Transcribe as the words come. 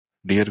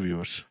Dear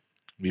viewers,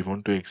 we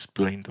want to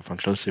explain the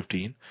functional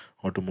safety in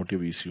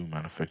automotive ECU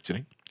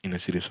manufacturing in a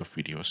series of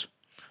videos.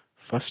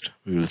 First,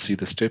 we will see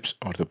the steps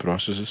or the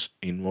processes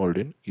involved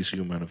in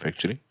ECU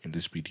manufacturing in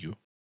this video.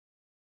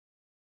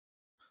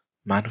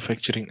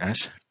 Manufacturing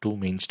has two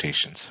main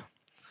stations.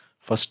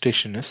 First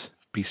station is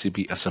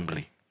PCB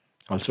assembly,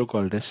 also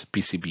called as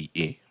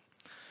PCBA,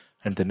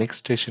 and the next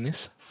station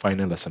is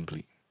final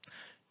assembly.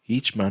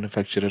 Each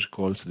manufacturer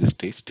calls this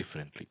stage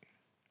differently.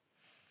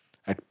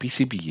 At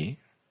PCBA,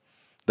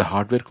 the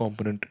hardware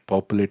component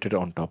populated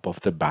on top of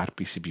the bare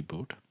PCB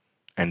board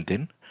and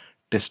then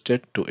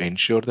tested to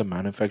ensure the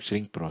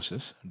manufacturing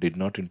process did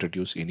not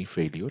introduce any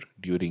failure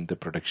during the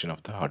production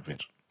of the hardware.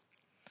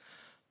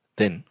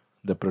 Then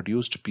the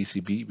produced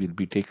PCB will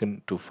be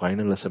taken to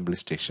final assembly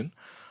station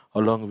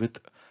along with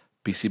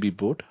PCB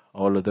board.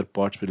 All other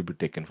parts will be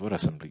taken for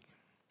assembly.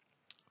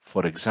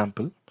 For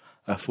example,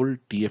 a full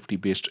TFT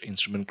based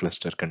instrument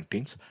cluster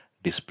contains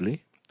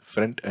display,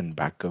 front and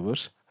back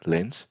covers,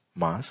 lens,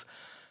 mask,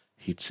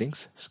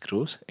 heatsinks,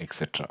 screws,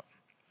 etc.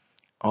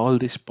 All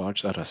these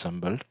parts are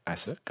assembled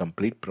as a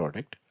complete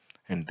product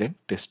and then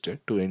tested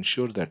to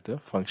ensure that the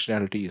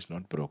functionality is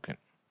not broken.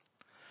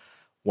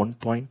 One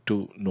point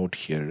to note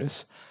here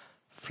is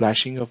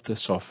flashing of the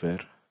software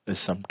is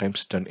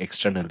sometimes done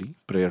externally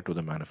prior to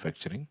the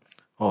manufacturing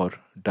or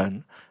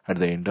done at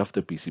the end of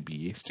the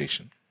PCBA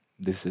station.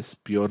 This is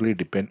purely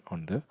depend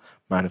on the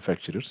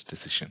manufacturer's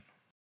decision.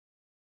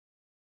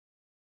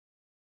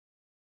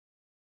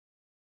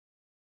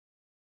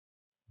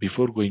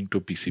 Before going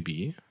to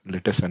PCBA,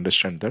 let us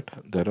understand that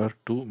there are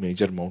two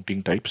major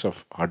mounting types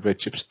of hardware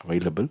chips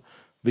available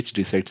which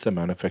decides the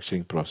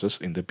manufacturing process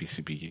in the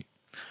PCBA.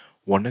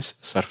 One is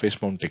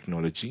surface mount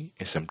technology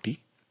SMT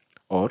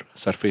or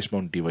surface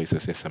mount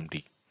devices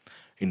SMD.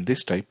 In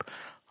this type,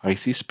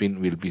 IC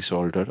pin will be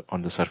soldered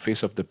on the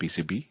surface of the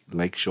PCB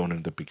like shown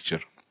in the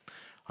picture.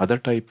 Other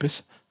type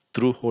is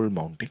through hole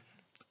mounting.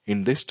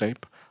 In this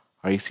type,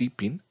 IC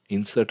pin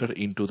inserted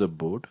into the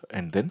board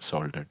and then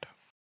soldered.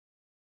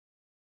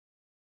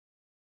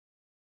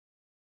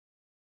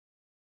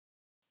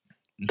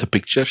 The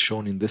picture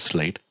shown in this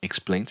slide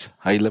explains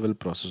high-level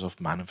process of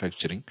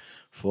manufacturing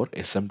for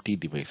SMT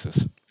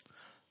devices.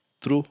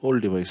 Through-hole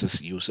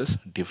devices uses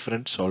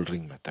different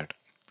soldering method.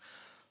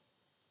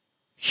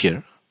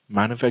 Here,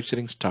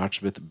 manufacturing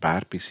starts with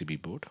bare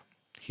PCB board.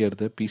 Here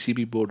the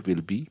PCB board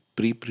will be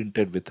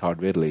pre-printed with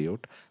hardware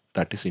layout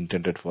that is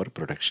intended for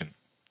production.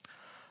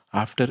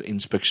 After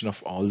inspection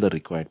of all the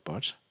required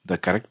parts, the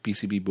correct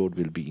PCB board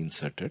will be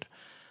inserted.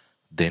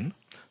 Then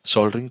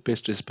soldering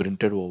paste is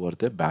printed over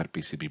the bare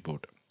PCB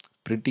board.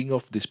 Printing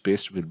of this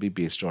paste will be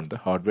based on the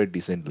hardware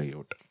design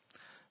layout,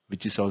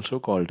 which is also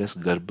called as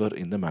Gerber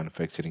in the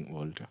manufacturing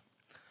world.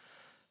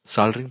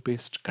 Soldering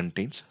paste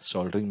contains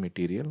soldering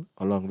material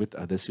along with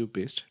adhesive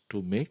paste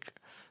to make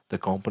the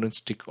components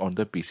stick on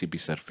the PCB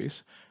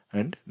surface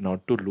and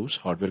not to lose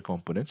hardware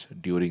components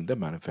during the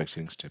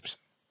manufacturing steps.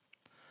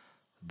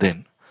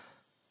 Then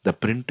the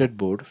printed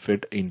board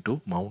fed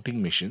into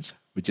mounting machines,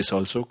 which is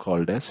also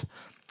called as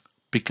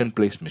pick and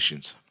place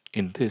machines.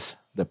 In this,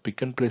 the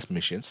pick and place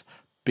machines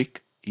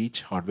pick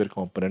each hardware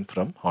component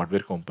from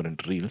hardware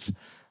component reels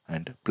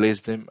and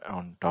place them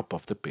on top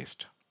of the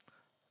paste.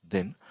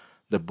 Then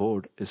the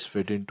board is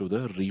fed into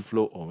the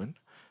reflow oven,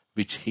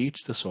 which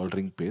heats the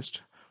soldering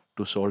paste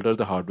to solder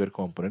the hardware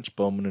components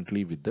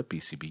permanently with the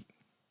PCB.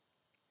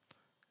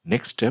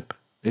 Next step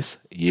is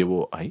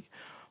AOI,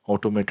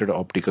 automated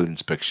optical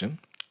inspection,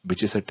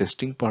 which is a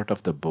testing part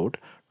of the board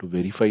to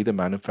verify the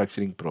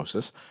manufacturing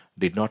process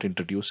did not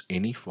introduce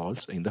any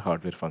faults in the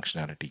hardware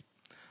functionality.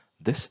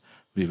 This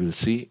we will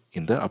see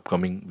in the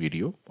upcoming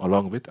video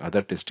along with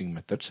other testing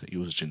methods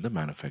used in the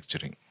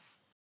manufacturing.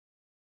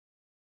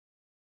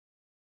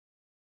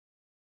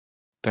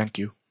 Thank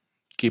you.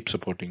 Keep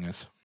supporting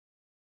us.